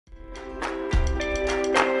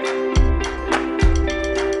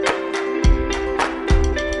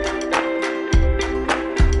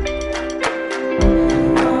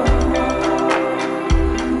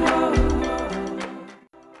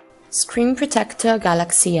Screen Protector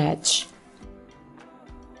Galaxy Edge.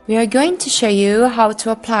 We are going to show you how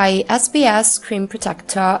to apply SBS Screen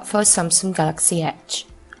Protector for Samsung Galaxy Edge.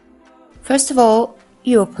 First of all,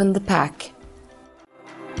 you open the pack.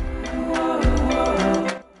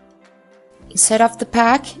 Inside of the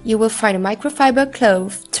pack, you will find a microfiber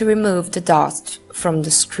cloth to remove the dust from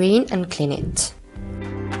the screen and clean it.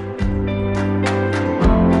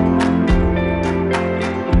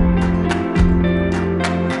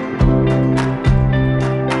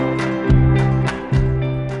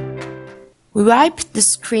 We wipe the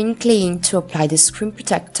screen clean to apply the screen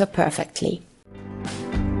protector perfectly.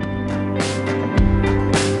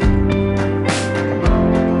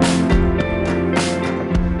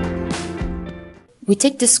 We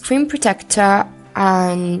take the screen protector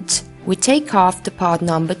and we take off the part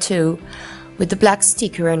number 2 with the black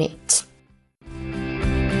sticker on it.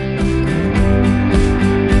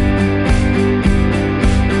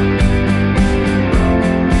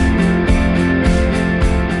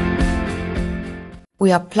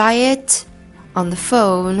 We apply it on the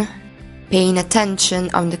phone, paying attention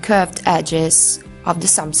on the curved edges of the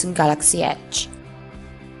Samsung Galaxy Edge.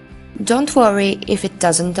 Don't worry if it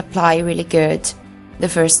doesn't apply really good the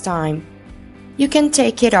first time. You can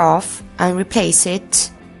take it off and replace it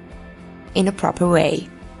in a proper way.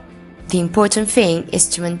 The important thing is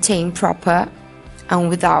to maintain proper and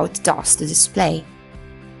without dust the display.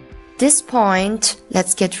 At this point,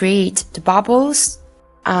 let's get rid of the bubbles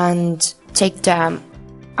and take them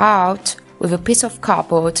out with a piece of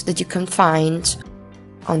cardboard that you can find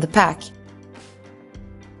on the pack.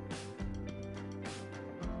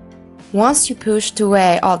 Once you pushed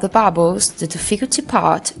away all the bubbles, the difficulty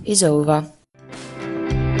part is over.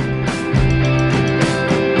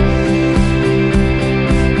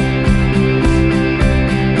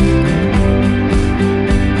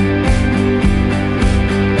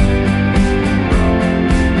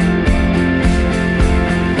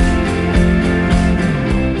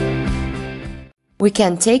 We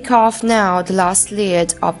can take off now the last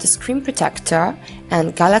lid of the screen protector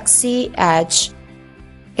and Galaxy Edge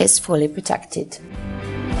is fully protected.